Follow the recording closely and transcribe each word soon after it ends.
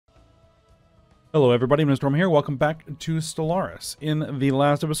Hello everybody, Mr. Storm here. Welcome back to Stellaris. In the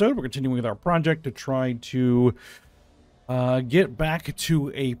last episode, we're continuing with our project to try to get back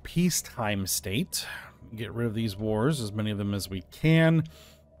to a peacetime state. Get rid of these wars, as many of them as we can.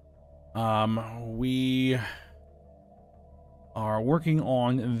 We are working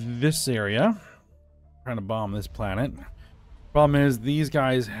on this area, trying to bomb this planet. Problem is, these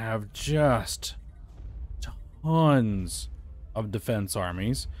guys have just tons of defense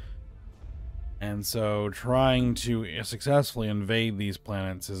armies. And so trying to successfully invade these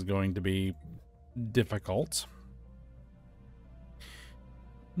planets is going to be difficult.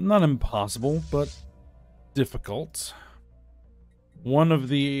 Not impossible, but difficult. One of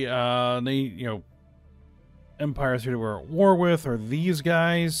the empires here we're at war with are these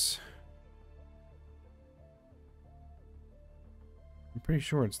guys. I'm pretty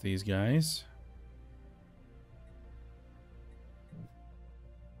sure it's these guys.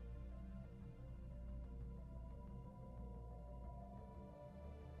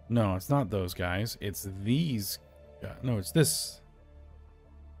 No, it's not those guys. It's these guys. No, it's this.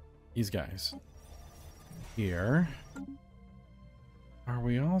 These guys. Here. Are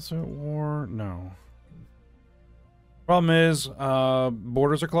we also at war? No. Problem is,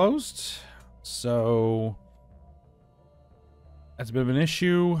 borders are closed. So, that's a bit of an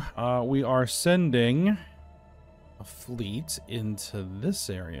issue. We are sending a fleet into this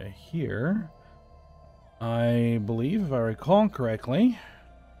area here. I believe, if I recall correctly.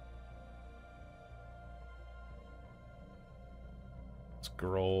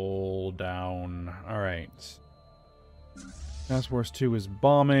 Scroll down. All right. Task Force 2 is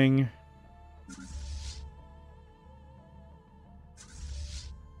bombing.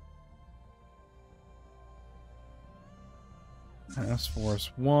 Task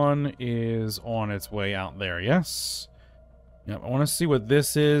Force 1 is on its way out there. Yes. Yep. I want to see what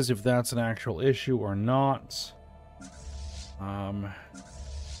this is, if that's an actual issue or not.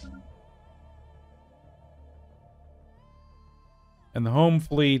 And the home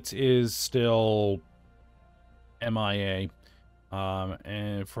fleet is still MIA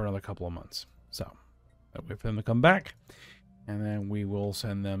and for another couple of months. So, I'll wait for them to come back, and then we will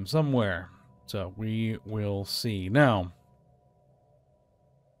send them somewhere. So, we will see. Now,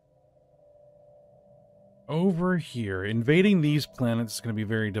 over here, invading these planets is going to be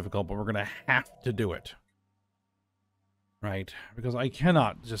very difficult, but we're going to have to do it. Right? Because I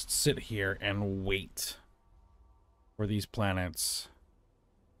cannot just sit here and wait for these planets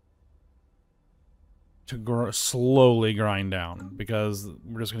to slowly grind down, because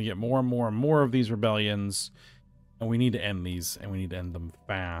we're just going to get more and more and more of these rebellions, and we need to end these, and we need to end them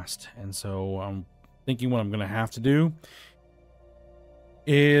fast. And so I'm thinking what I'm going to have to do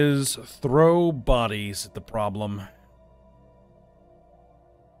is throw bodies at the problem.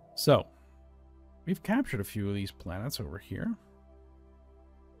 So we've captured a few of these planets over here.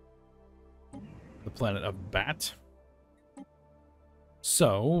 The planet of Bat.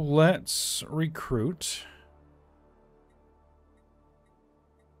 So, let's recruit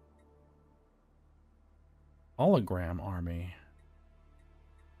hologram army.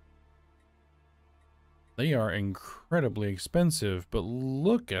 They are incredibly expensive, but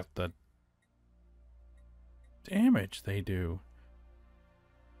look at the damage they do.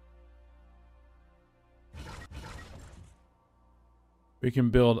 We can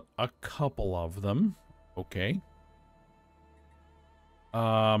build a couple of them. Okay. 2,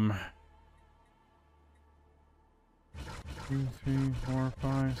 3, 4,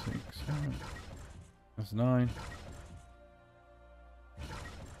 5, 6, 7. That's 9.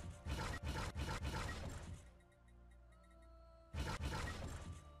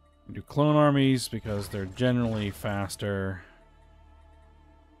 We do clone armies because they're generally faster.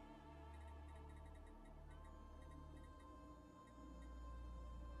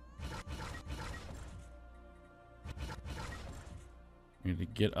 We need to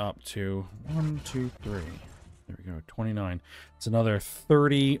get up to 1, 2, 3. There we go, 29. It's another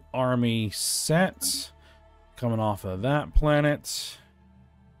 30 army set coming off of that planet.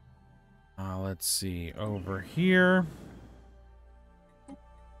 Let's see, over here.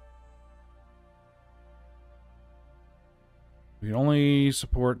 We can only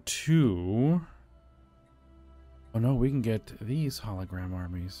support 2. Oh no, we can get these hologram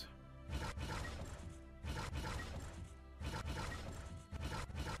armies.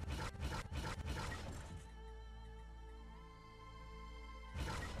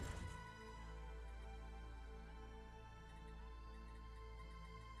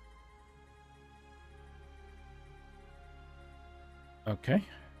 Okay.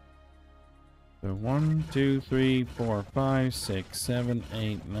 So 1, 2, 3, 4, 5, 6, 7,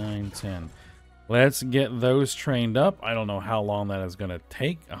 8, 9, 10. Let's get those trained up. I don't know how long that is going to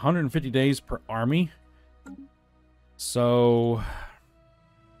take. 150 days per army. So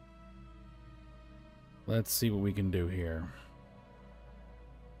let's see what we can do here.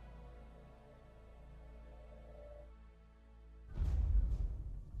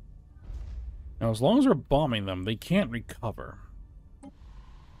 Now, as long as we're bombing them, they can't recover.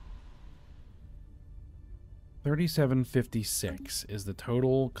 3756 is the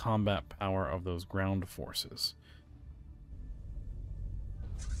total combat power of those ground forces.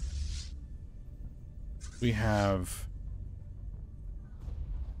 We have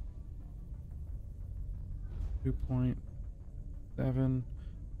 2.7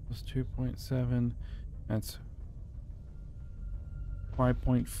 plus 2.7. That's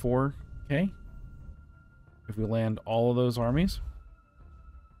 5.4K. If we land all of those armies.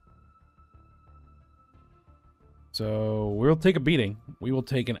 So we'll take a beating. We will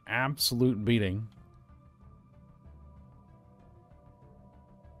take an absolute beating.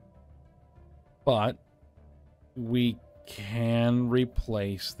 But we can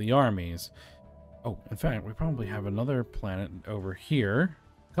replace the armies. Oh, in fact, we probably have another planet over here.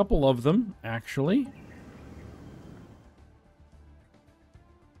 A couple of them, actually.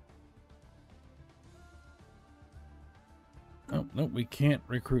 Oh, no, we can't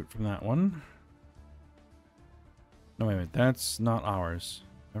recruit from that one. No, wait a minute. That's not ours.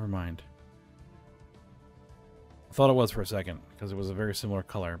 Never mind. I thought it was for a second, because it was a very similar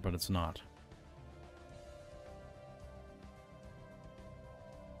color, but it's not.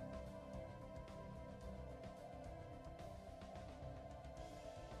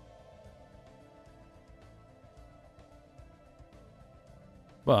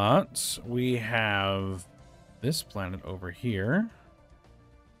 But we have this planet over here.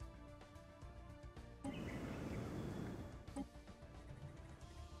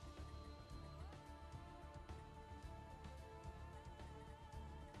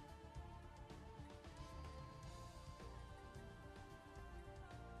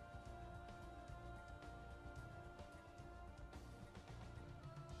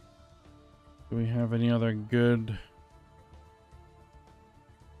 Do we have any other good...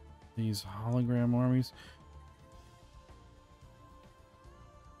 these hologram armies?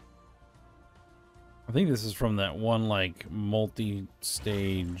 I think this is from that one, like,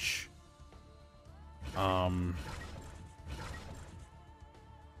 multi-stage...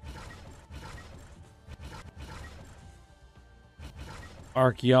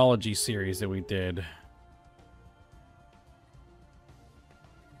 archaeology series that we did.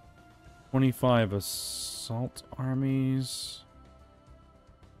 25 assault armies.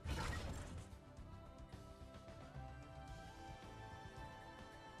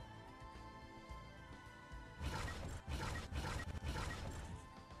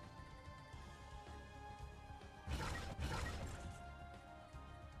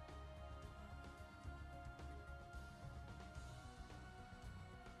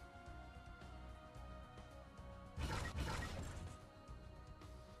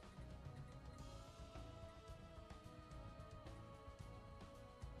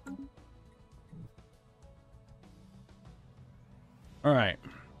 All right,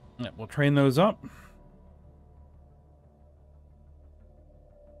 yeah, we'll train those up.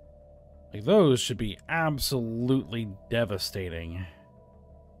 Like, those should be absolutely devastating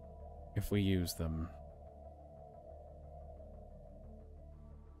if we use them.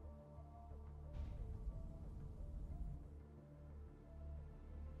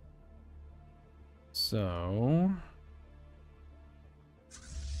 So...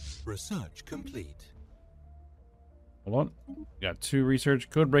 research complete. hold on. Got 2 research.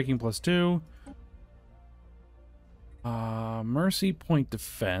 Code breaking +2. Mercy point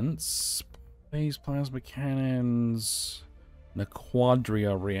defense. Phase plasma cannons.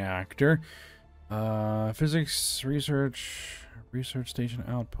 Quadria reactor. Physics research. Research station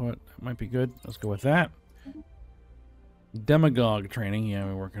output. That might be good. Let's go with that. Demagogue training. Yeah,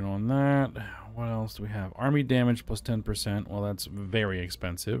 we're working on that. What else do we have? Army damage +10%. Well, that's very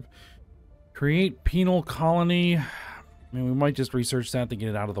expensive. Create penal colony. I mean, we might just research that to get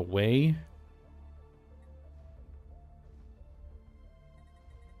it out of the way.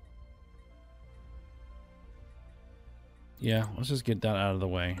 Yeah, let's just get that out of the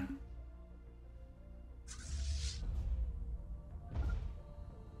way.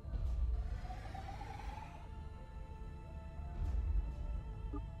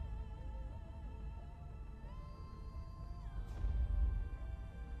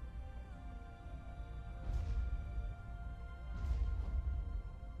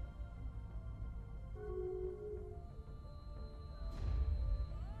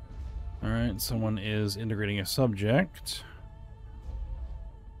 Alright, someone is integrating a subject.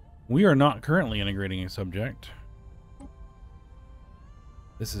 We are not currently integrating a subject.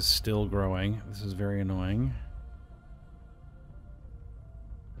 This is still growing. This is very annoying.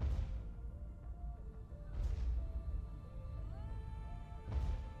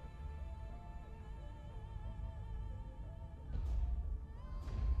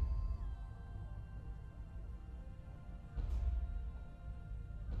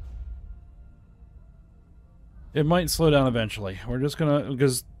 It might slow down eventually. We're just gonna,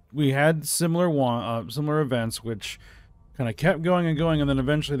 because we had similar events which kind of kept going and going, and then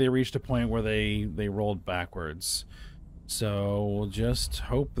eventually they reached a point where they rolled backwards. So we'll just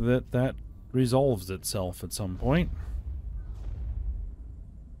hope that that resolves itself at some point.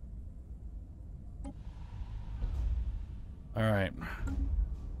 Alright.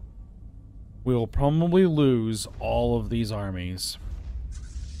 We'll probably lose all of these armies.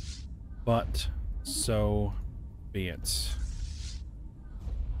 But so be it.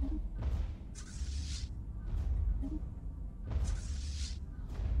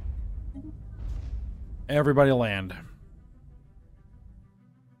 Everybody land.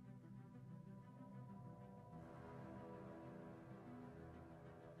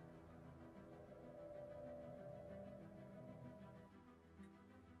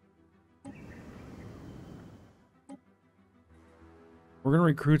 We're going to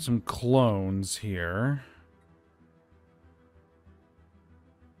recruit some clones here.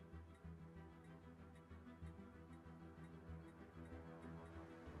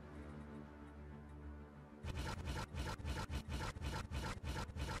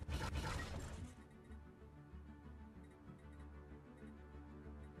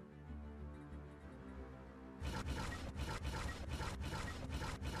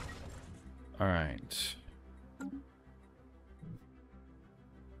 All right.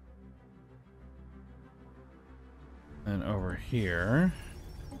 And over here.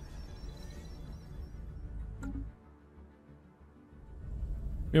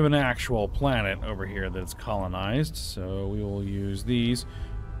 We have an actual planet over here that's colonized, so we will use these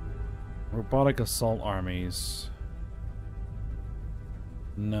robotic assault armies.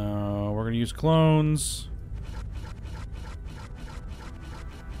 No, we're going to use clones.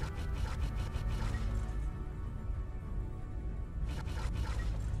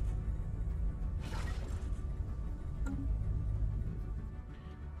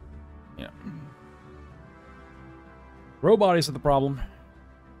 Yeah. Robots are the problem.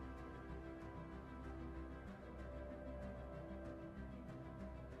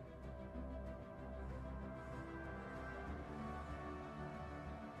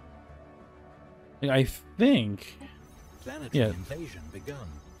 I think, Planetary invasion begun.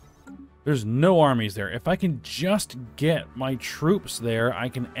 There's no armies there. If I can just get my troops there, I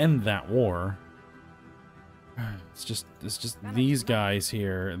can end that war. It's just these guys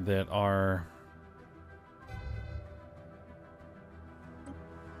here that are.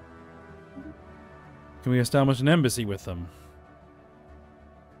 Can we establish an embassy with them?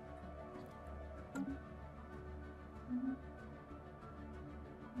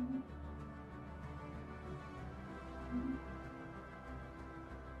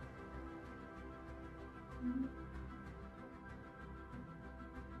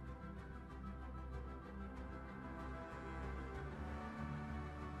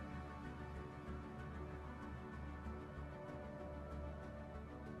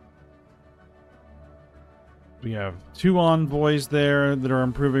 We have 2 envoys there that are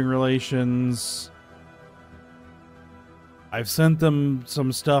improving relations. I've sent them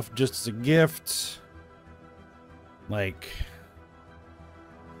some stuff just as a gift. Like,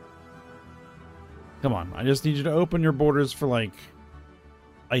 come on, I just need you to open your borders for like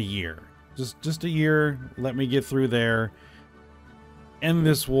a year. Just a year. Let me get through there, end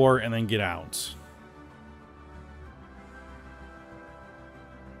this war, and then get out.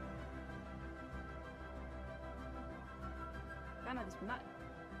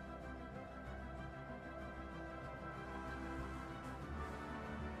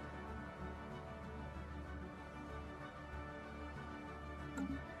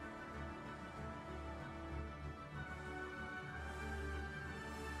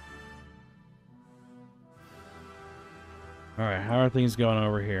 Alright, how are things going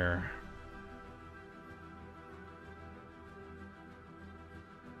over here?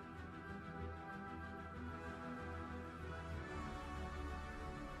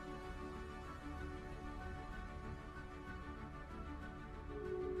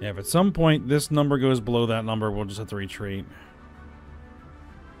 Yeah, if at some point this number goes below that number, we'll just have to retreat.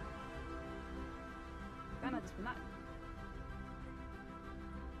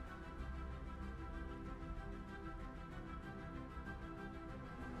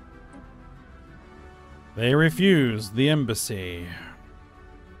 They refused the embassy.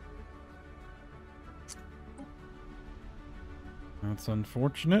 That's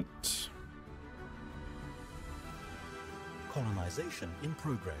unfortunate. Colonization in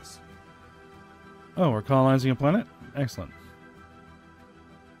progress. Oh, we're colonizing a planet? Excellent.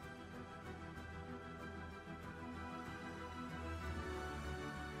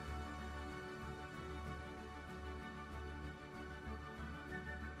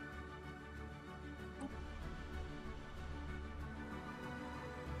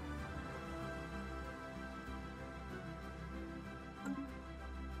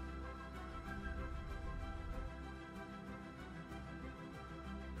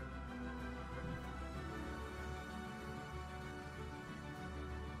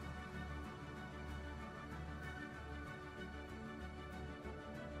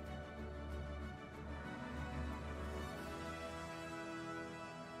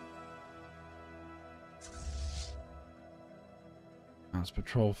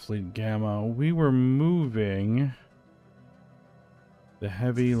 Patrol Fleet Gamma. We were moving the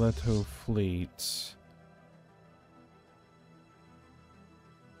Heavy Leto fleet.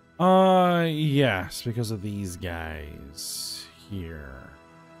 Yes, because of these guys here.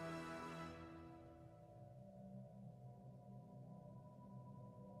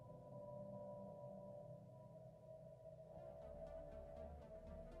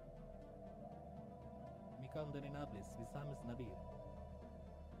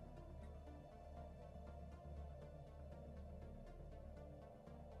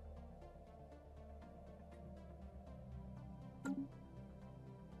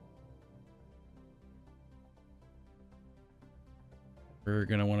 We're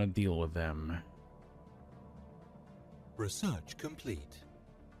gonna want to deal with them. Research complete.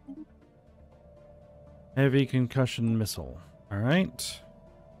 Heavy concussion missile. All right.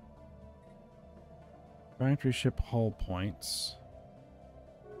 Factory ship hull points.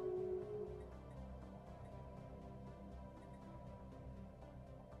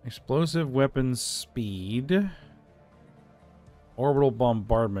 Explosive weapons speed. Orbital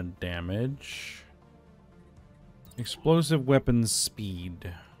bombardment damage. Explosive weapons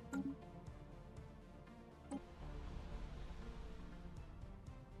speed.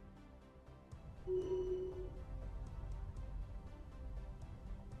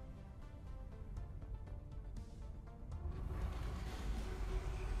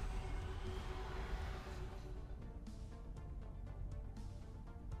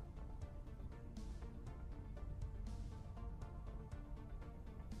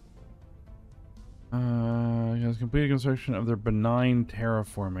 Has completed construction of their benign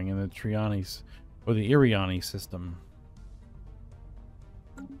terraforming in the Triani or the Iriani system.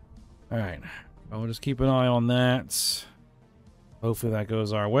 All right, we'll just keep an eye on that. Hopefully that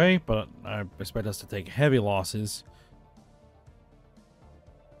goes our way, but I expect us to take heavy losses.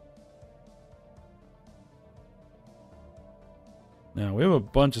 Now we have a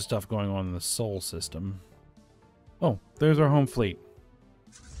bunch of stuff going on in the Sol system. Oh, there's our home fleet.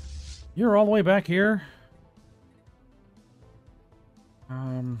 You're all the way back here.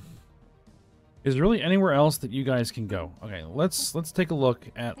 Is there really anywhere else that you guys can go? Okay, let's take a look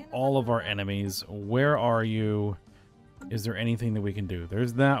at all of our enemies. Where are you? Is there anything that we can do?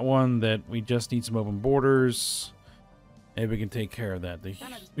 There's that one that we just need some open borders. Maybe we can take care of that. The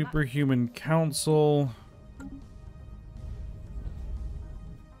Superhuman Council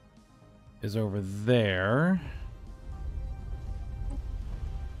is over there.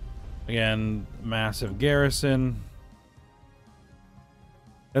 Again, massive garrison.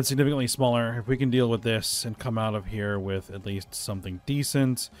 That's significantly smaller. If we can deal with this and come out of here with at least something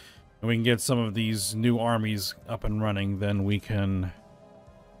decent, and we can get some of these new armies up and running, then we can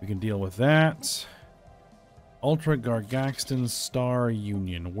deal with that. Ultra Gargaxton Star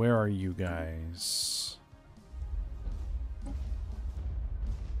Union. Where are you guys?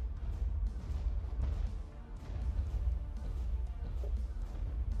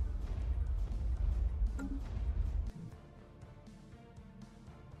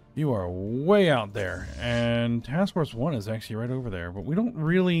 You are way out there, and Task Force 1 is actually right over there, but we don't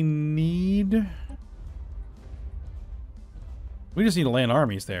really need... We just need to land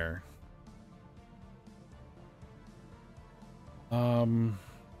armies there.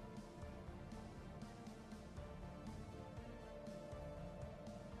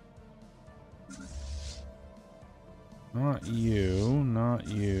 Not you, not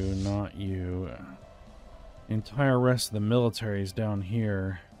you, not you. The entire rest of the military is down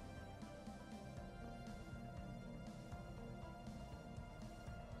here.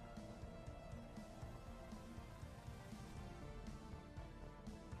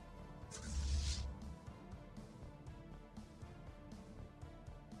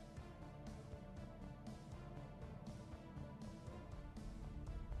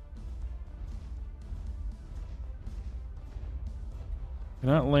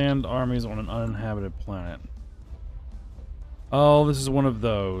 Cannot land armies on an uninhabited planet. Oh, this is one of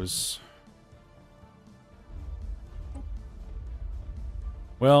those.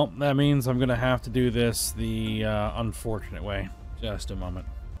 Well, that means I'm going to have to do this the unfortunate way. Just a moment.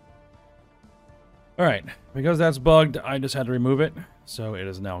 Alright, because that's bugged, I just had to remove it. So it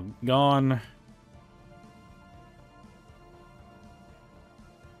is now gone.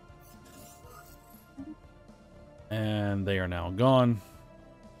 And they are now gone.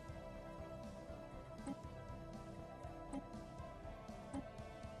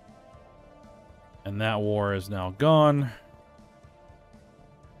 And that war is now gone.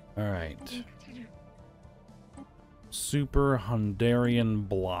 Alright. Super Hungarian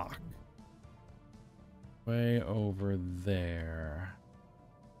block. Way over there.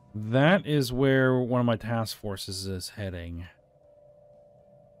 That is where one of my task forces is heading.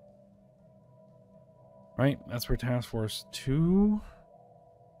 Right? That's where Task Force 2...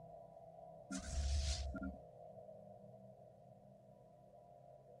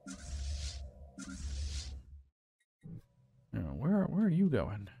 Where are you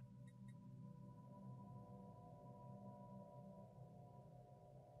going?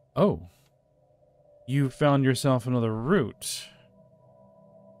 Oh. You found yourself another route.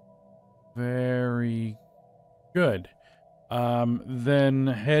 Very good. Then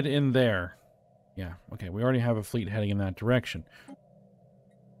head in there. Yeah, okay, we already have a fleet heading in that direction.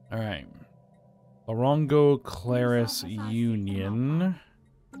 Alright. Larongo Claris Union.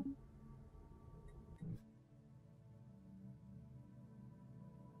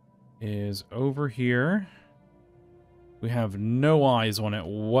 Is over here. We have no eyes on it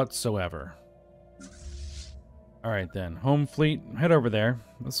whatsoever. Alright then, home fleet, head over there.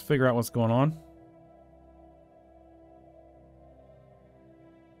 Let's figure out what's going on.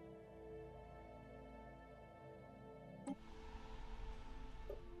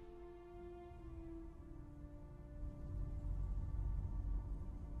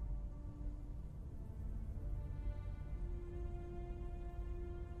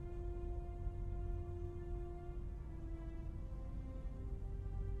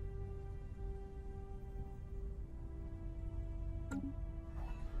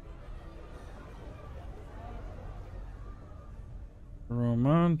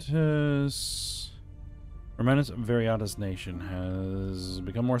 Romantis Variatus nation has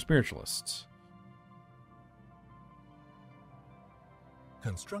become more spiritualist.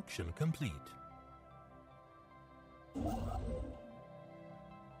 Construction complete.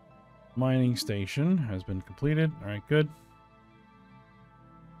 Mining station has been completed. Alright, good.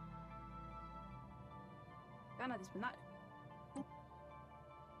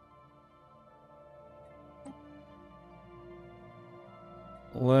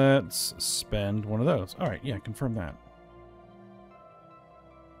 Let's spend one of those. Alright, yeah, confirm that.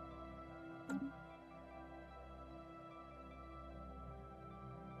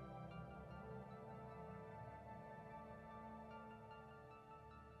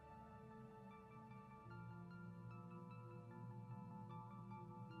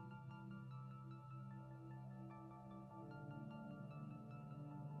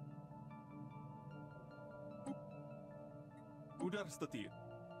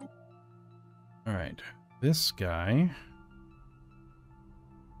 Alright, this guy...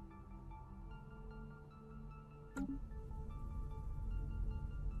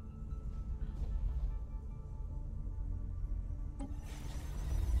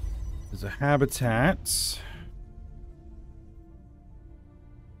 is a habitat...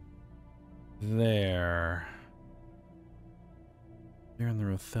 there. They're in the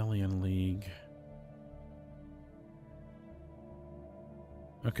Rothelian League.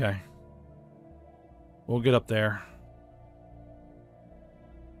 Okay. We'll get up there.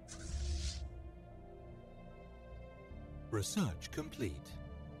 Research complete.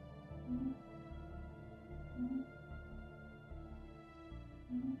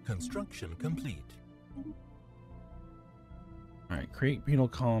 Construction complete. Alright, create penal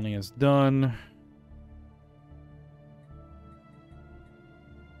colony is done.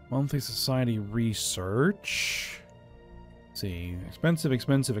 Monthly society research. Let's see, expensive,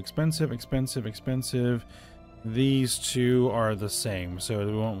 expensive, expensive, expensive, expensive. These two are the same. So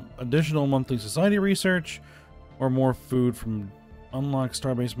we want additional monthly society research or more food from unlock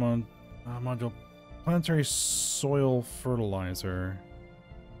starbase module. Planetary soil fertilizer.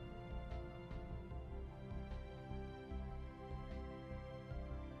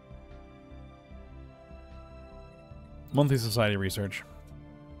 Monthly society research.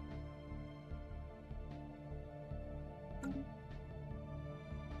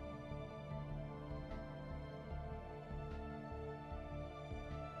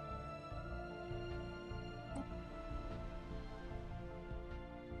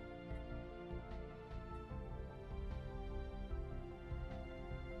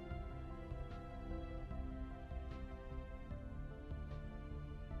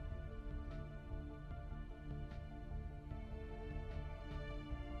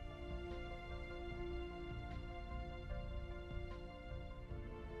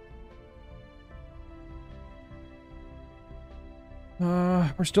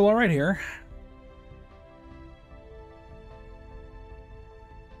 We're still all right here.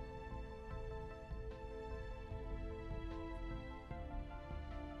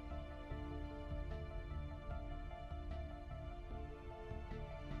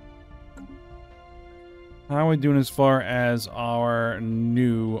 How are we doing as far as our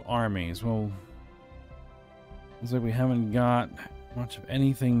new armies? Well, looks like we haven't got much of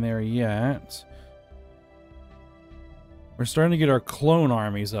anything there yet. We're starting to get our clone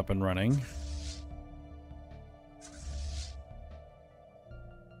armies up and running.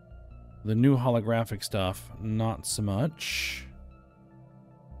 The new holographic stuff, not so much.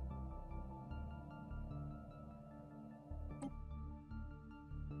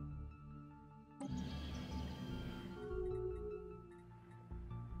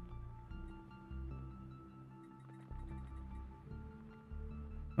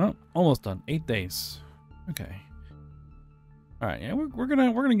 Oh, almost done. 8 days. Okay. All right. Yeah, we're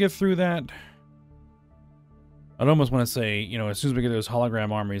gonna get through that. I'd almost want to say, you know, as soon as we get those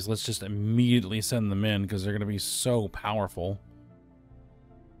hologram armies, let's just immediately send them in because they're gonna be so powerful.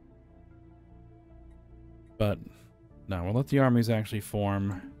 But no, we'll let the armies actually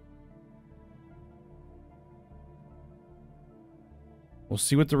form. We'll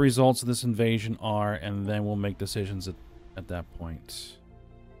see what the results of this invasion are, and then we'll make decisions at that point.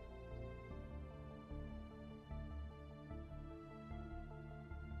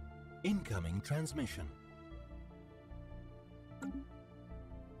 Incoming transmission.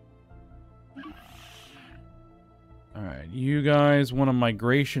 All right, you guys want a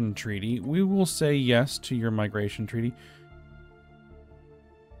migration treaty. We will say yes to your migration treaty.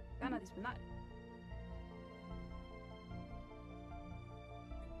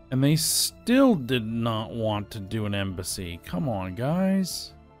 And they still did not want to do an embassy. Come on,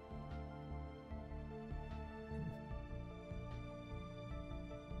 guys.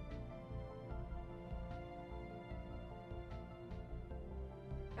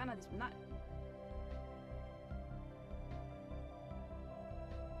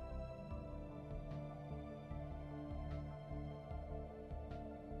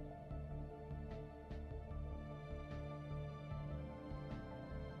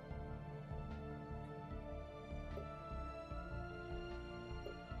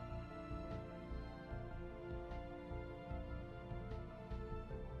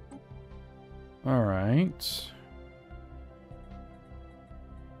 All right.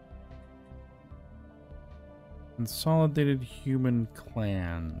 Consolidated human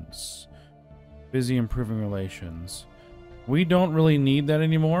clans. Busy improving relations. We don't really need that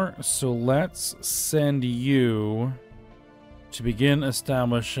anymore, so let's send you to begin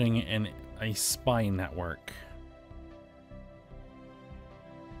establishing a spy network.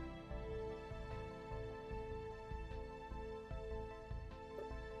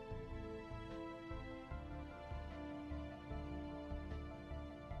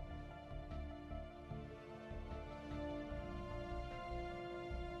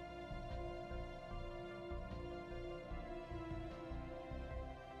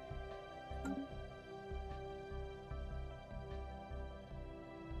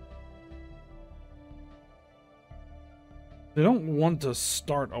 They don't want to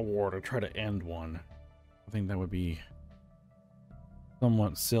start a war to try to end one. I think that would be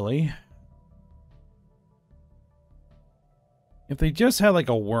somewhat silly. If they just had like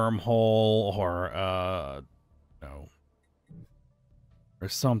a wormhole or no, or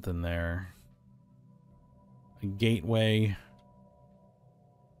something there, a gateway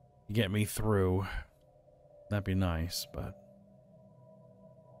to get me through, that'd be nice, but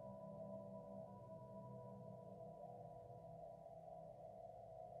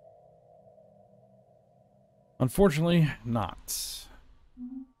unfortunately, not.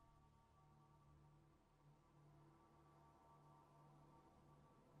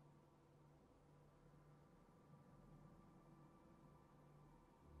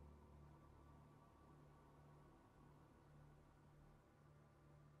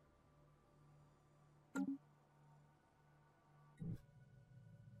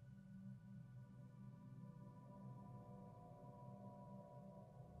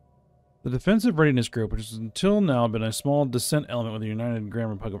 The Defensive Readiness Group, which has until now been a small dissent element with the United Grand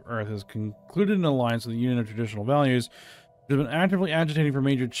Republic of Earth, has concluded an alliance with the Union of Traditional Values, which has been actively agitating for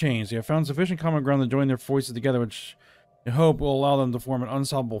major change. They have found sufficient common ground to join their forces together, which I hope will allow them to form an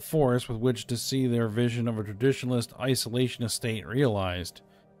unstoppable force with which to see their vision of a traditionalist, isolationist state realized.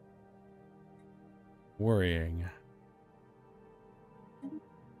 Worrying.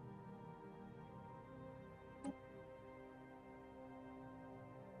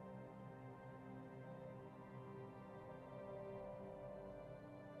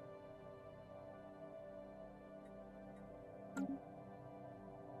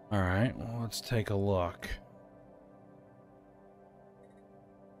 All right, well, let's take a look.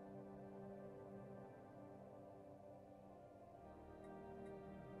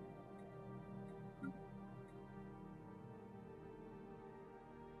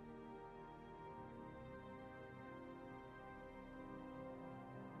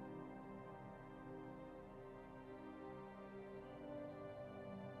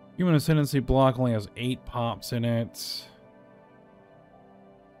 Human Ascendancy block only has 8 pops in it.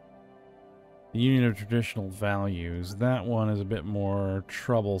 The Union of Traditional Values. That one is a bit more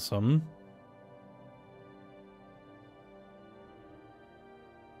troublesome.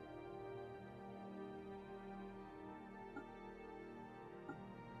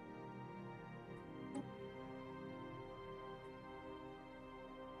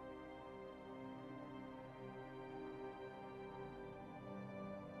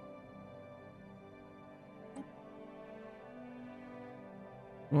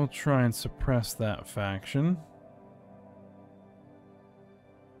 We'll try and suppress that faction.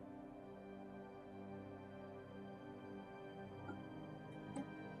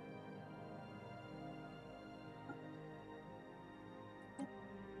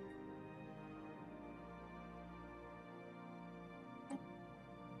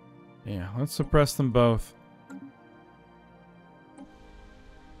 Yeah, let's suppress them both.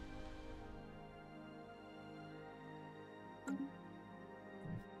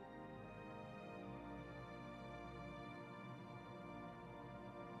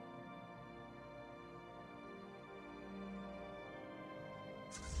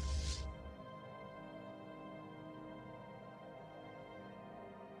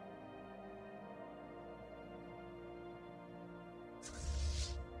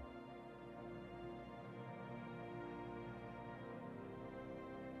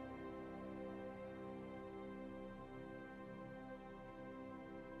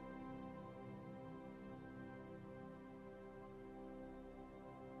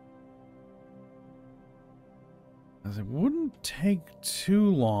 As it wouldn't take too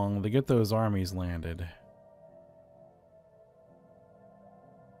long to get those armies landed.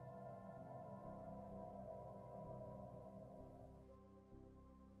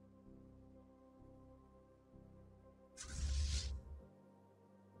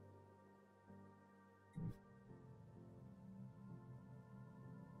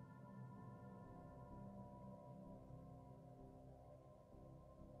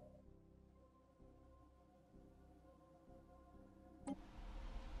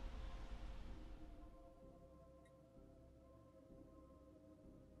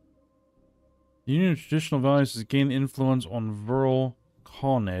 The Union of Traditional Values has gained influence on Viral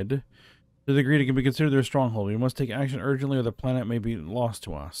Coned to the degree it can be considered their stronghold. We must take action urgently or the planet may be lost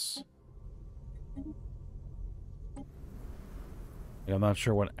to us. I'm not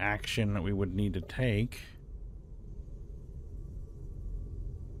sure what action we would need to take.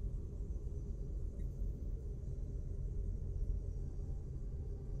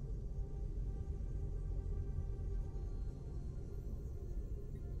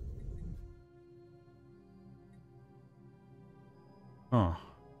 Huh.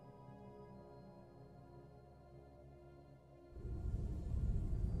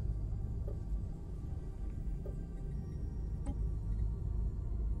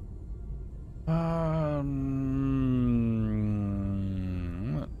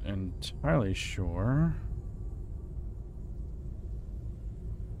 Not entirely sure.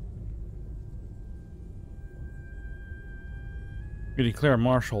 We declare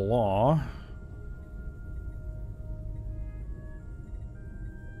martial law.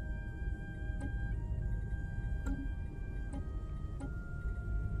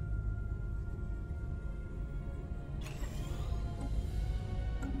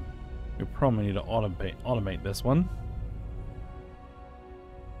 We probably need to automate this one.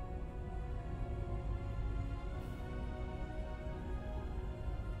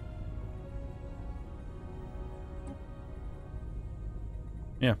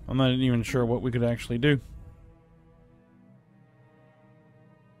 Yeah, I'm not even sure what we could actually do.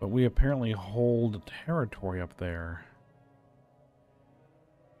 But we apparently hold territory up there.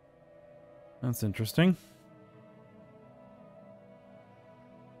 That's interesting.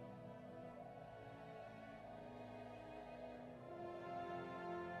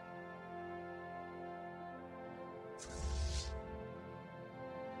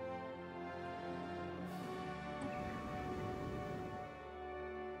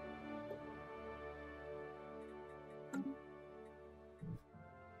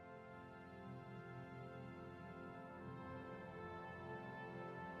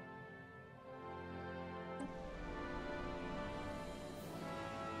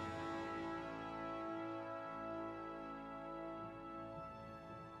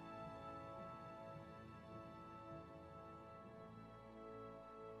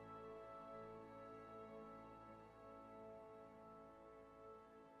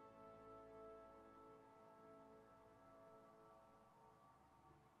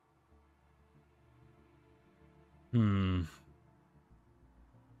 Hmm.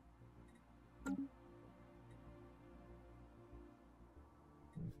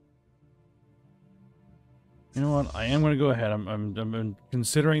 You know what? I am going to go ahead. I'm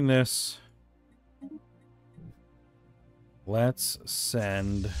considering this. Let's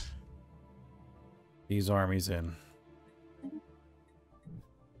send these armies in.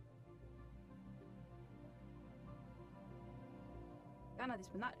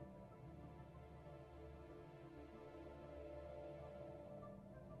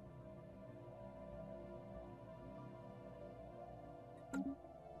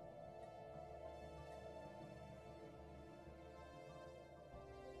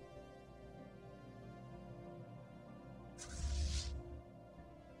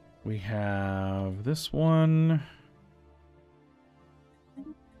 We have this one.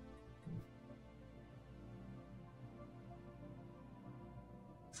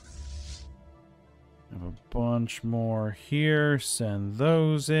 Have a bunch more here. Send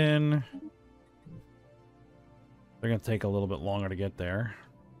those in. They're going to take a little bit longer to get there.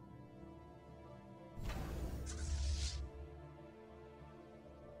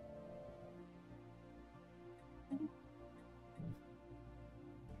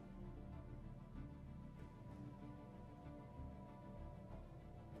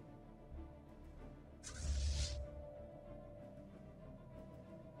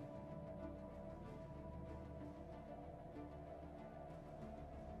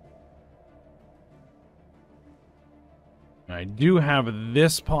 I do have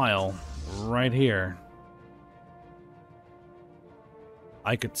this pile right here.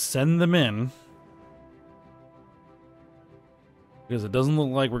 I could send them in. Because it doesn't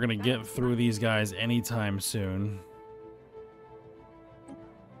look like we're going to get through these guys anytime soon.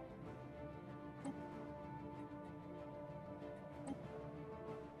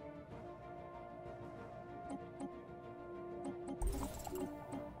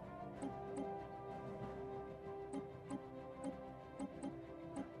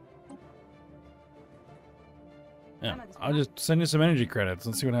 Yeah, I'll just send you some energy credits.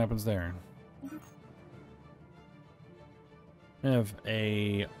 Let's see what happens there. I have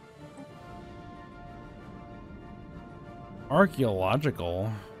a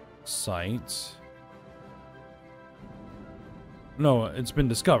archaeological site. No, it's been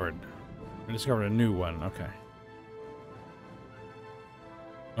discovered. We discovered a new one. Okay.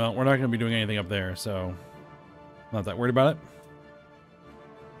 Well, we're not going to be doing anything up there, so not that worried about it.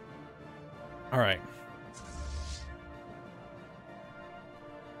 All right.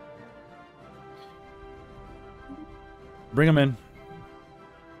 Bring them in.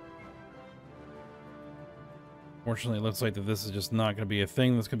 Fortunately, it looks like that this is just not going to be a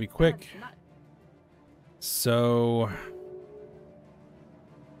thing that's going to be quick. So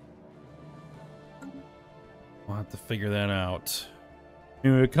we'll have to figure that out.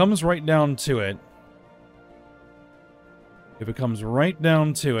 If it comes right down to it,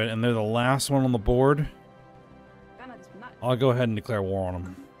 and they're the last one on the board, I'll go ahead and declare war on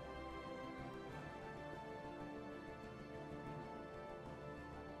them.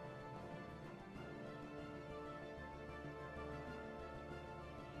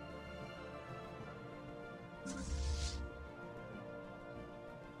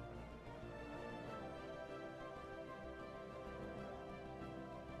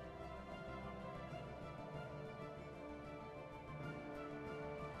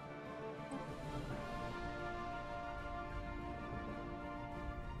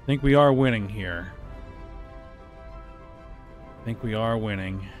 I think we are winning here. I think we are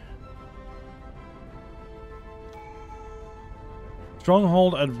winning.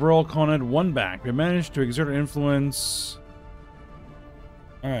 Stronghold at Vril Conad 1 back. We managed to exert our influence.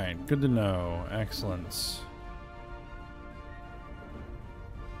 Alright, good to know. Excellent.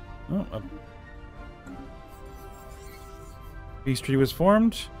 Oh, a peace treaty was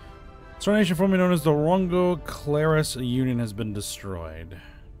formed. Star Nation formerly known as the Rongo Claris Union has been destroyed.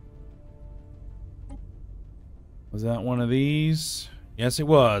 Was that one of these? Yes, it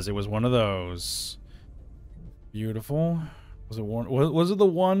was. It was one of those. Beautiful. Was it one? Was it the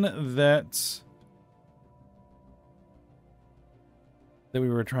one that we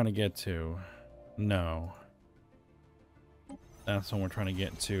were trying to get to? No. That's the one we're trying to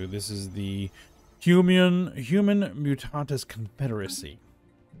get to. This is the Human Mutatis Confederacy.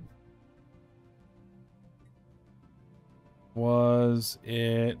 Was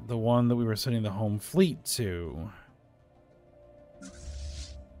it the one that we were sending the home fleet to?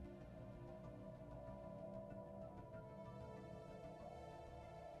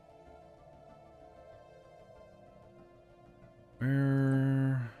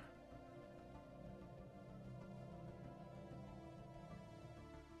 Where?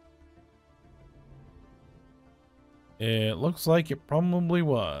 It looks like it probably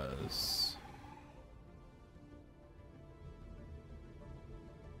was.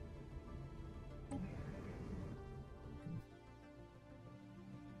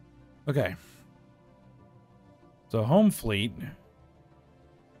 Okay. So home fleet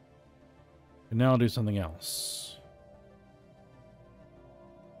can now do something else.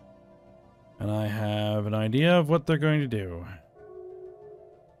 And I have an idea of what they're going to do.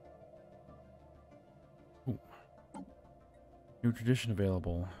 Ooh. New tradition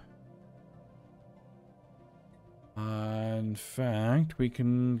available. In fact, we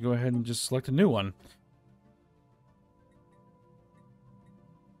can go ahead and just select a new one.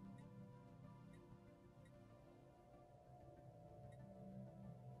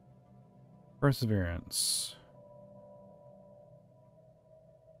 Perseverance.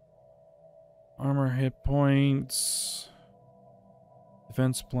 Armor hit points.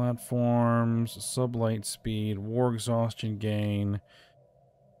 Defense platforms. Sublight speed. War exhaustion gain.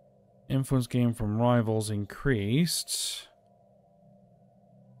 Influence gain from rivals increased.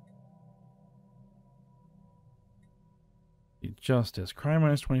 Justice. Crime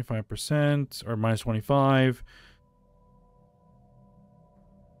minus 25%. Or minus 25.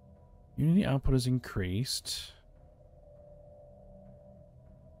 Unity output is increased.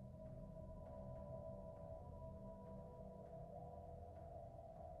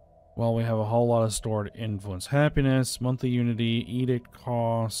 Well, we have a whole lot of stored influence. Happiness, monthly unity, edict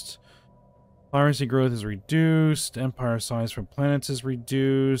cost. Piracy growth is reduced. Empire size from planets is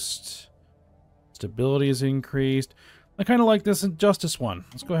reduced. Stability is increased. I kind of like this Justice one.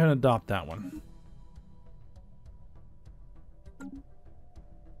 Let's go ahead and adopt that one.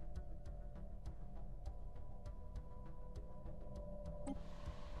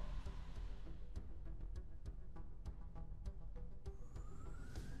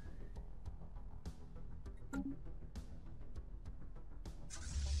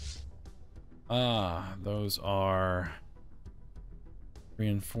 Ah, those are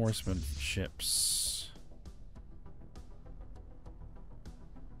reinforcement ships.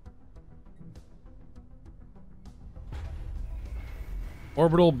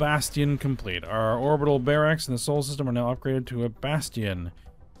 Orbital Bastion complete. Our orbital barracks in the Sol system are now upgraded to a Bastion.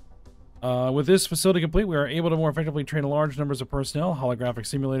 With this facility complete, we are able to more effectively train large numbers of personnel. Holographic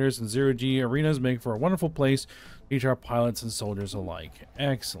simulators and zero-G arenas make for a wonderful place to teach our pilots and soldiers alike.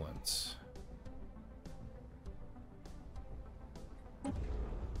 Excellent.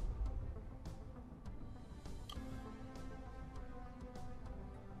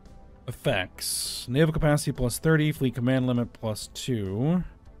 Effects. Naval capacity plus 30, fleet command limit plus 2.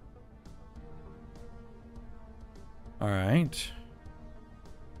 Alright.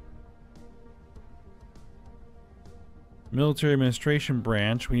 Military administration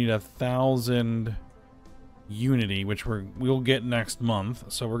branch. We need 1,000 unity, which we'll get next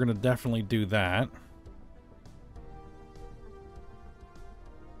month. So we're going to definitely do that.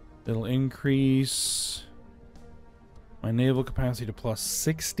 It'll increase my naval capacity to plus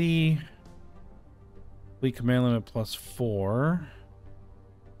 60. Fleet command limit plus 4.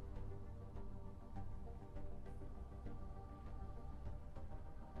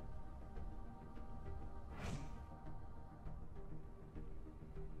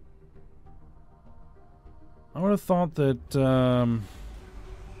 I would have thought that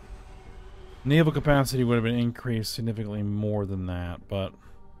naval capacity would have been increased significantly more than that, but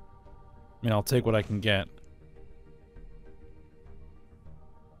I mean, I'll take what I can get.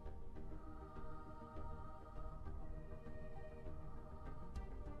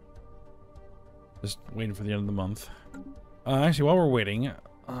 Just waiting for the end of the month. Actually, while we're waiting,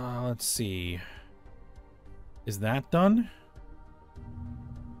 let's see. Is that done?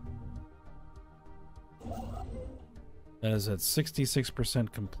 That is at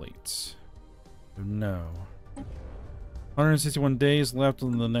 66% complete. No. 161 days left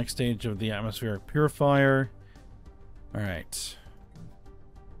on the next stage of the atmospheric purifier. Alright.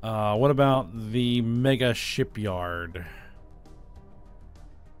 What about the mega shipyard?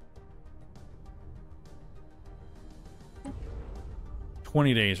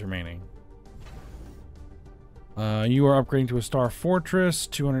 $20 days remaining. You are upgrading to a star fortress.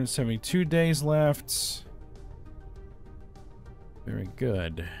 272 days left. Very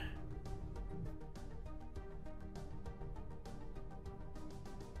good.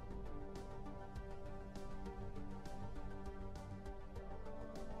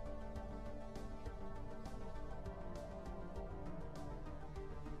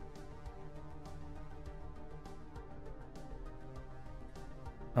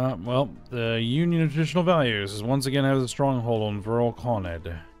 Well, the Union of Traditional Values is once again has a stronghold on Viral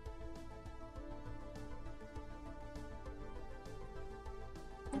Coned.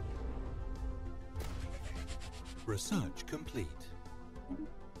 Research complete.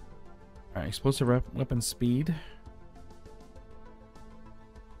 Alright, explosive weapon speed.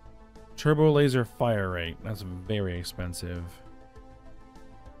 Turbo laser fire rate. That's very expensive.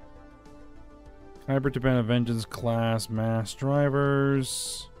 Hybrid dependent vengeance class, mass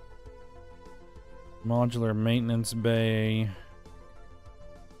drivers. Modular maintenance bay.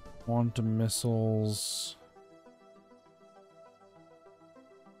 Quantum missiles.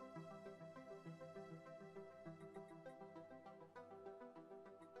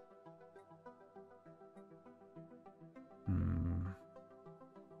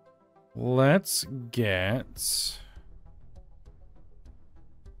 Let's get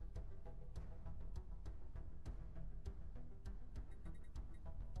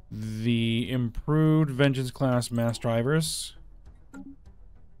the improved vengeance class mass drivers.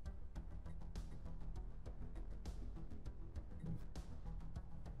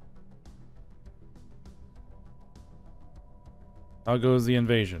 How goes the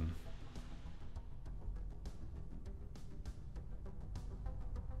invasion?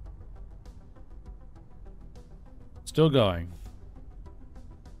 Still going.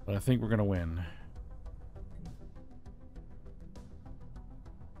 But I think we're going to win.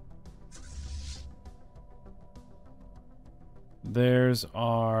 There's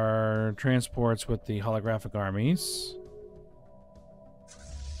our transports with the holographic armies.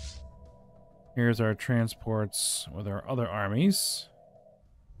 Here's our transports with our other armies.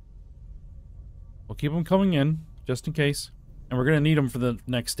 We'll keep them coming in, just in case. And we're going to need them for the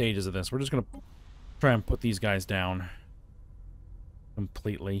next stages of this. We're just going to try and put these guys down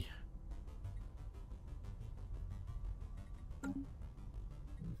completely.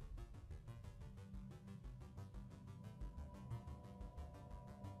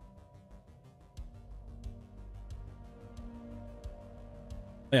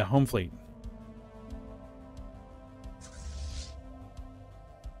 Yeah, home fleet.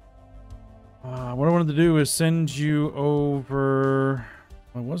 What I wanted to do is send you over...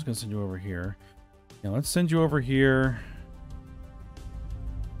 I was going to send you over here. Yeah, let's send you over here.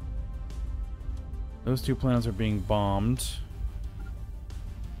 Those two planets are being bombed.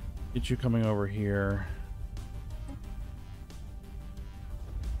 Get you coming over here.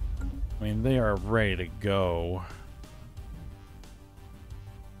 I mean, they are ready to go.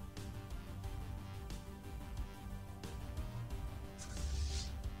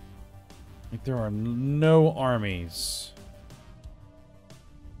 Like, there are no armies.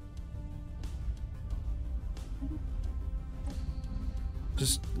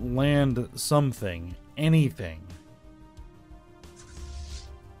 Just land something. Anything.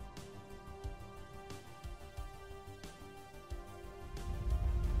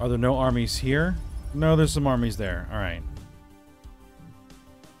 Are there no armies here? No, there's some armies there. Alright.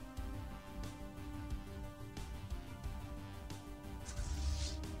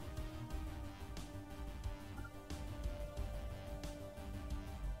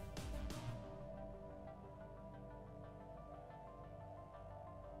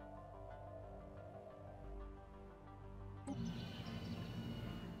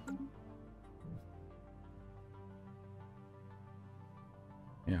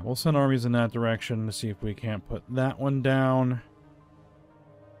 Yeah, we'll send armies in that direction to see if we can't put that one down.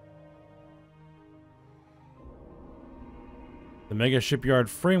 The Mega Shipyard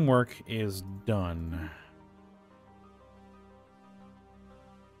framework is done.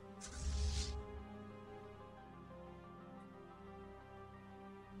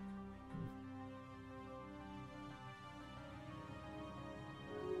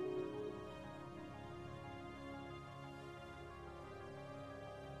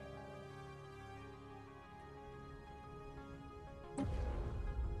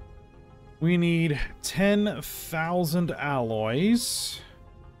 We need 10,000 alloys.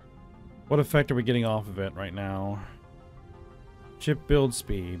 What effect are we getting off of it right now? Ship build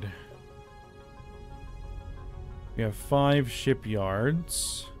speed. We have 5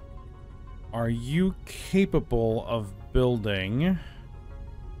 shipyards. Are you capable of building?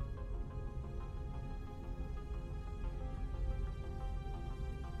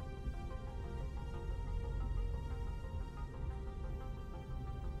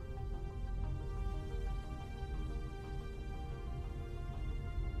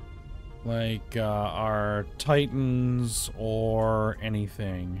 Like, our Titans or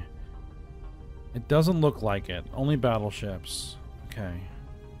anything. It doesn't look like it. Only battleships. Okay.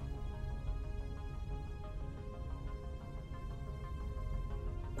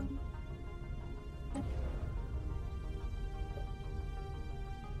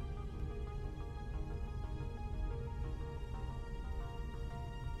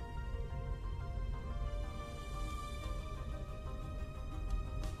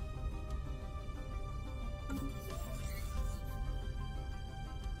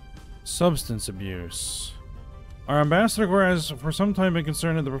 Substance abuse. Our ambassador has for some time been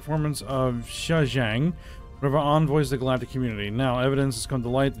concerned in the performance of Xia Zhang, one of our envoys to the galactic community. Now, evidence has come to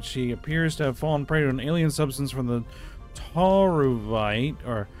light that she appears to have fallen prey to an alien substance from the Tauruvite,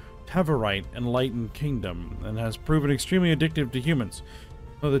 or Tavarite enlightened kingdom, and has proven extremely addictive to humans.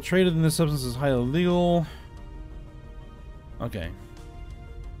 Though the trade in this substance is highly illegal. Okay.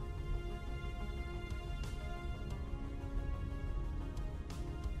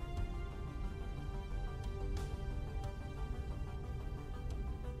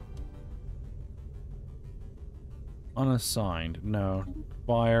 Unassigned. No.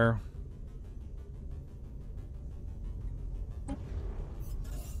 Fire.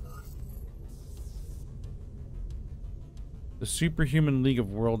 The superhuman League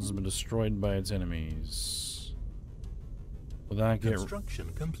of Worlds has been destroyed by its enemies. Will that get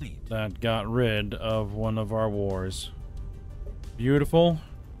Construction complete. That got rid of one of our wars. Beautiful.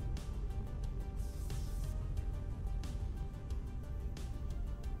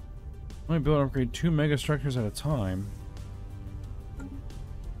 Only build and upgrade 2 mega structures at a time.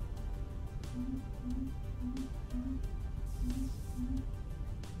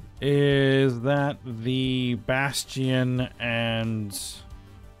 Is that the Bastion and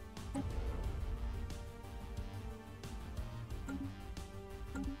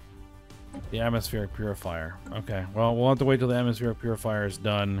the Atmospheric Purifier? Okay, well, we'll have to wait till the Atmospheric Purifier is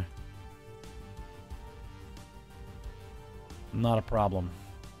done. Not a problem.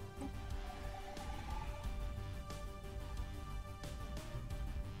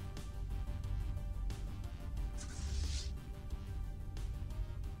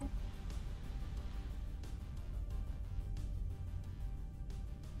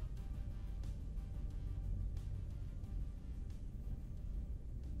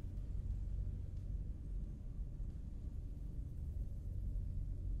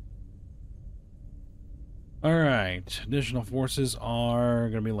 Alright, additional forces are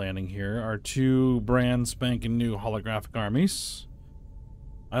going to be landing here. Our 2 brand spanking new holographic armies.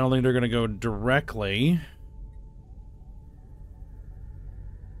 I don't think they're going to go directly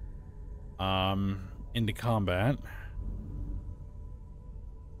into combat.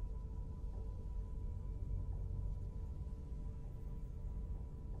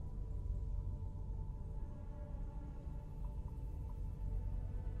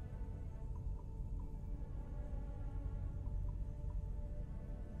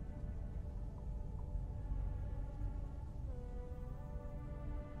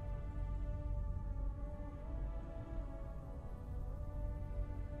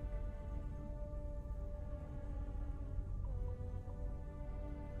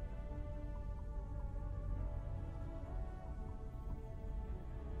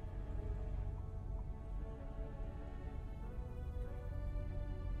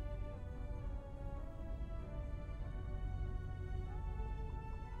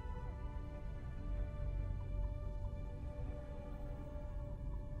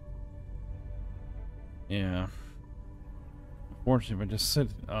 Yeah. Unfortunately, if I just sit...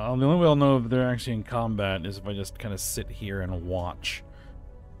 the only way I'll know if they're actually in combat is if I just kind of sit here and watch.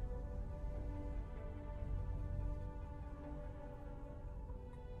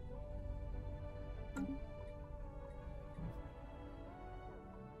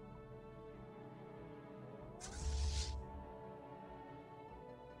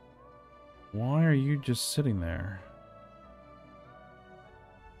 Why are you just sitting there?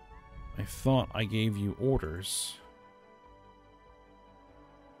 I thought I gave you orders.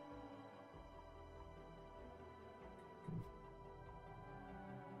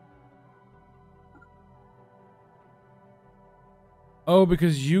 Oh,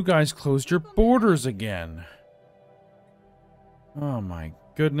 because you guys closed your borders again. Oh my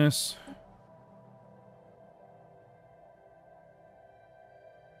goodness.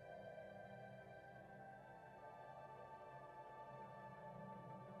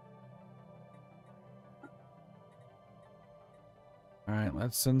 Alright,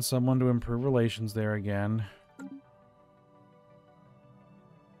 let's send someone to improve relations there again.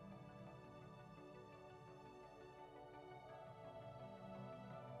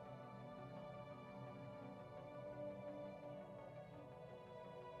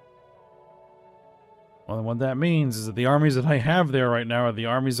 Well, then what that means is that the armies that I have there right now are the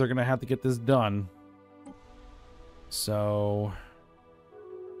armies that are going to have to get this done. So...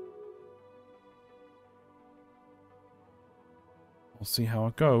 we'll see how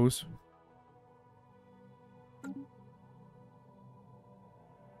it goes.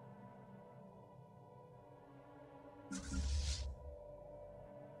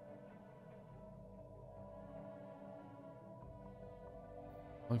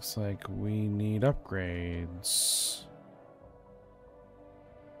 Looks like we need upgrades.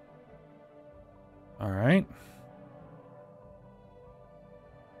 All right.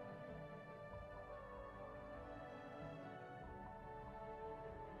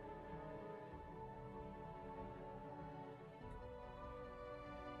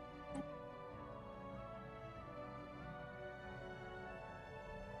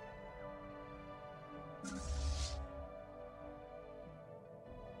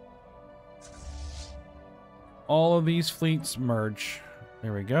 All of these fleets merge.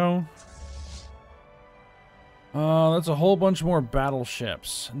 There we go. That's a whole bunch more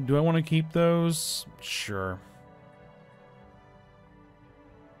battleships. Do I want to keep those? Sure.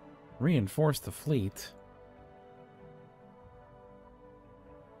 Reinforce the fleet.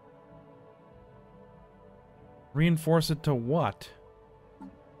 Reinforce it to what?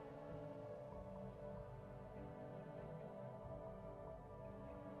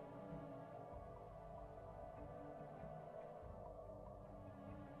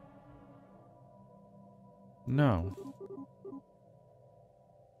 No.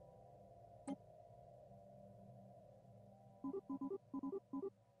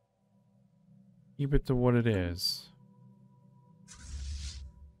 Keep it to what it is.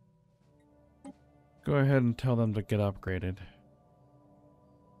 Go ahead and tell them to get upgraded.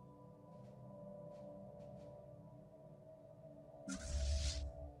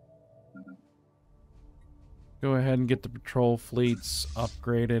 Go ahead and get the patrol fleets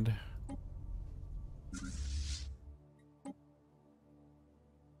upgraded.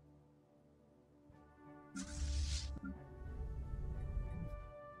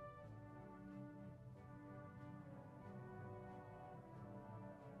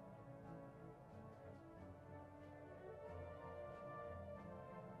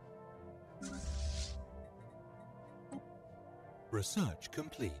 Research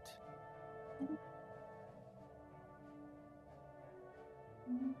complete.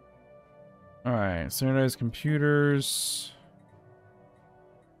 All right, standardized computers.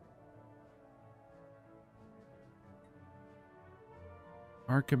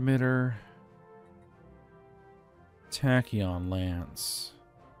 Arc emitter. Tachyon lance.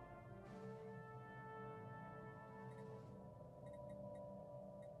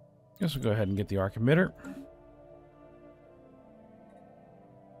 Guess we'll go ahead and get the arc emitter.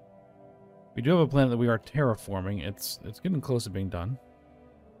 We do have a planet that we are terraforming. It's getting close to being done.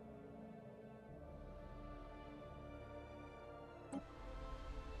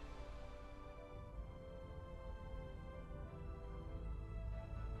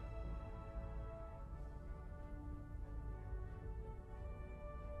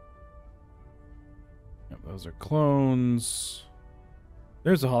 Yep, those are clones.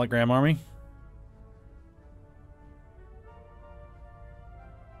 There's a hologram army.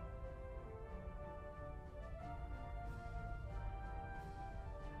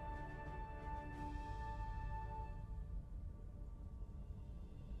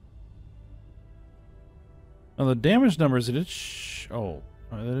 Now the damage numbers that it's showing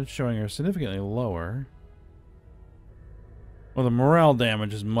are significantly lower. Well, the morale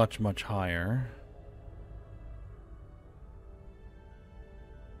damage is much, much higher.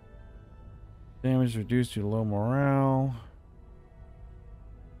 Damage reduced due to low morale.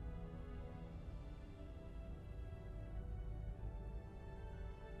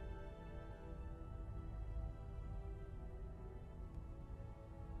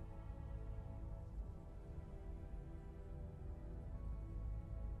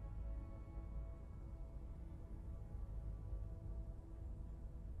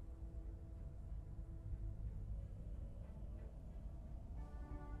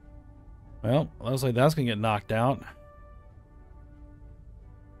 Well, looks like that's going to get knocked out.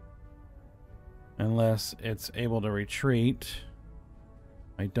 Unless it's able to retreat.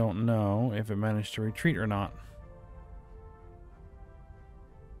 I don't know if it managed to retreat or not.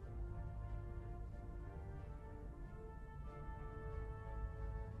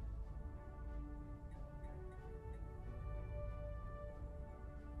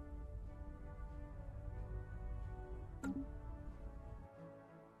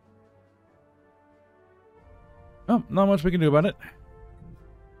 Oh, not much we can do about it.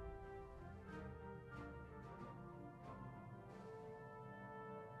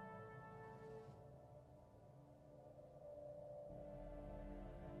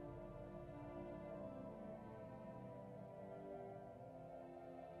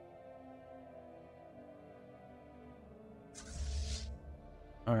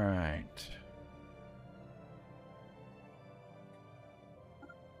 All right.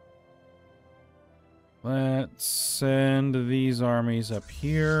 Let's send these armies up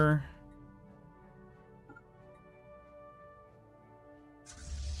here.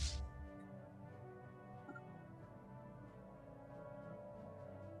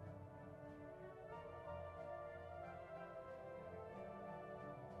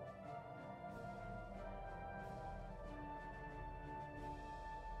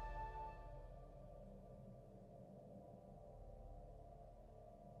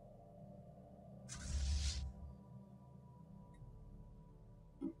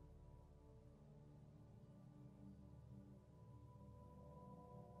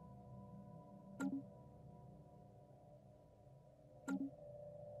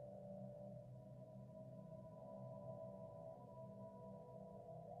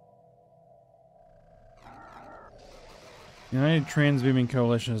 United Transbeaming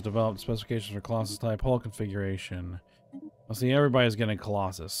Coalition has developed specifications for Colossus type hull configuration. I'll see everybody's getting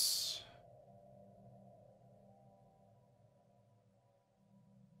Colossus.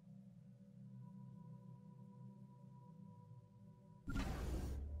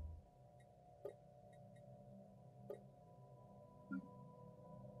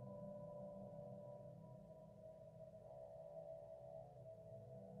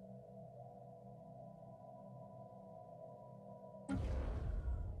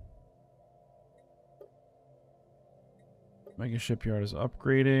 Mega Shipyard is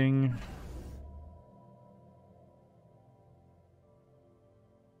upgrading.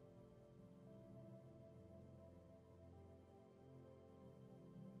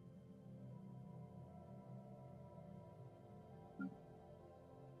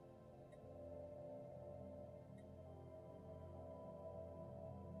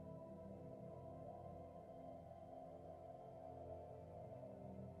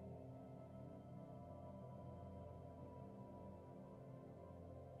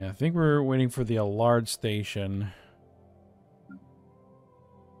 Yeah, I think we're waiting for the large station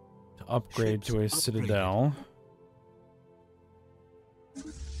to upgrade to a citadel.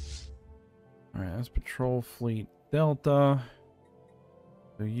 Alright, that's Patrol Fleet Delta.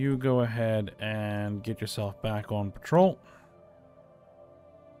 So you go ahead and get yourself back on patrol.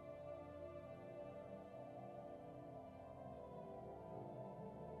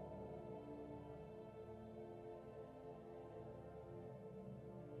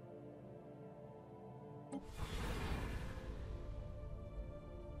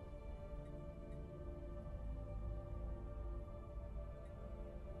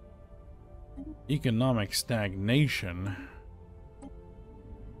 Economic stagnation.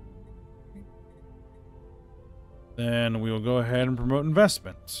 Then we will go ahead and promote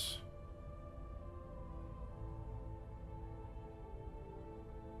investments.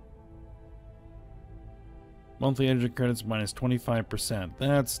 Monthly energy credits minus 25%.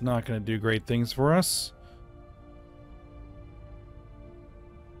 That's not going to do great things for us.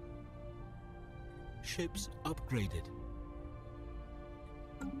 Ships upgraded.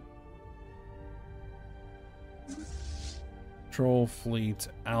 Patrol Fleet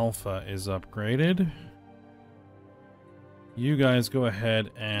Alpha is upgraded. You guys go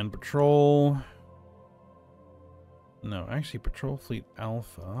ahead and patrol. No, actually, Patrol Fleet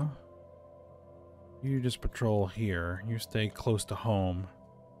Alpha. You just patrol here. You stay close to home.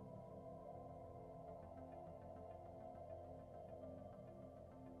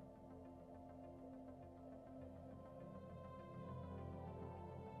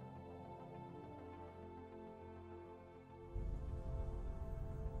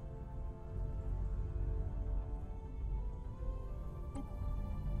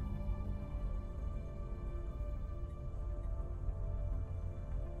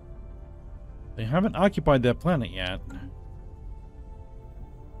 They haven't occupied that planet yet.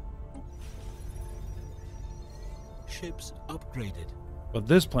 Ships upgraded. But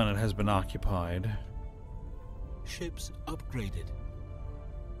this planet has been occupied. Ships upgraded.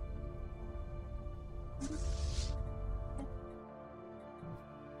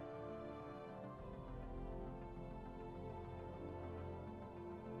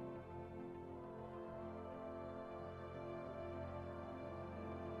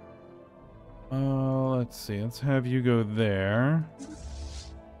 Let's see. Let's have you go there.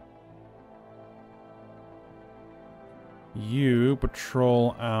 You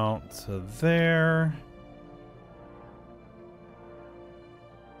patrol out to there.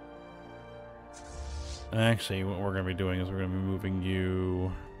 Actually, what we're going to be doing is we're going to be moving you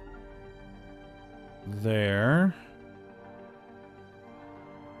there.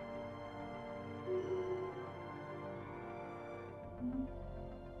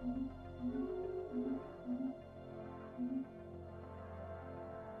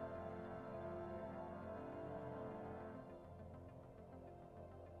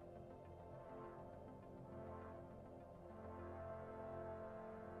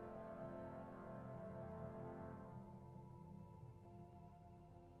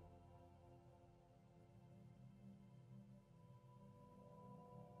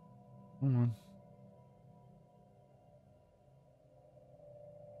 Come on.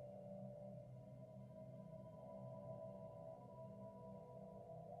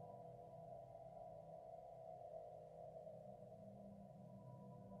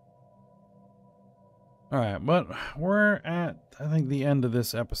 Alright, but we're at, I think, the end of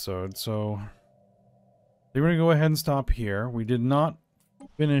this episode, so we're going to go ahead and stop here. We did not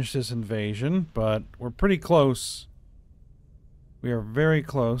finish this invasion, but we're pretty close. We are very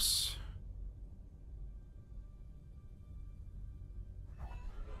close.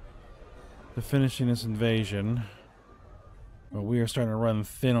 To finishing this invasion. But we are starting to run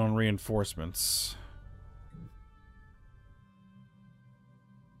thin on reinforcements.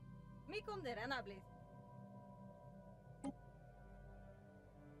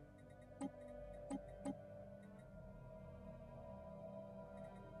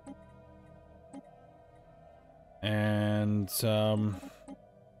 And,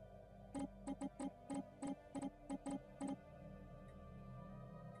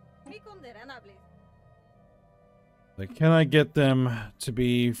 like, can I get them to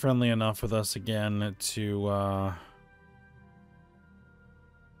be friendly enough with us again to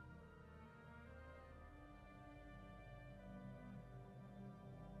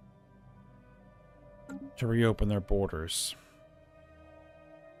reopen their borders?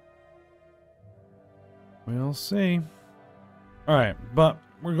 We'll see. Alright, but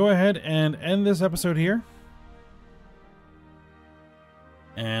we'll go ahead and end this episode here.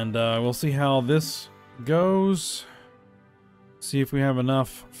 And we'll see how this goes. See if we have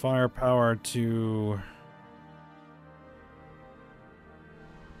enough firepower to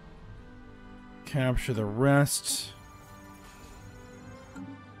capture the rest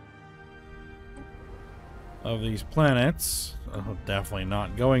of these planets. Definitely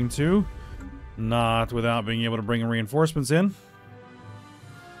not going to. Not without being able to bring reinforcements in.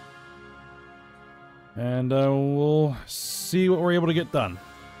 And we'll see what we're able to get done.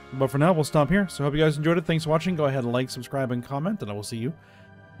 But for now, we'll stop here. So I hope you guys enjoyed it. Thanks for watching. Go ahead and like, subscribe, and comment. And I will see you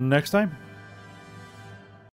next time.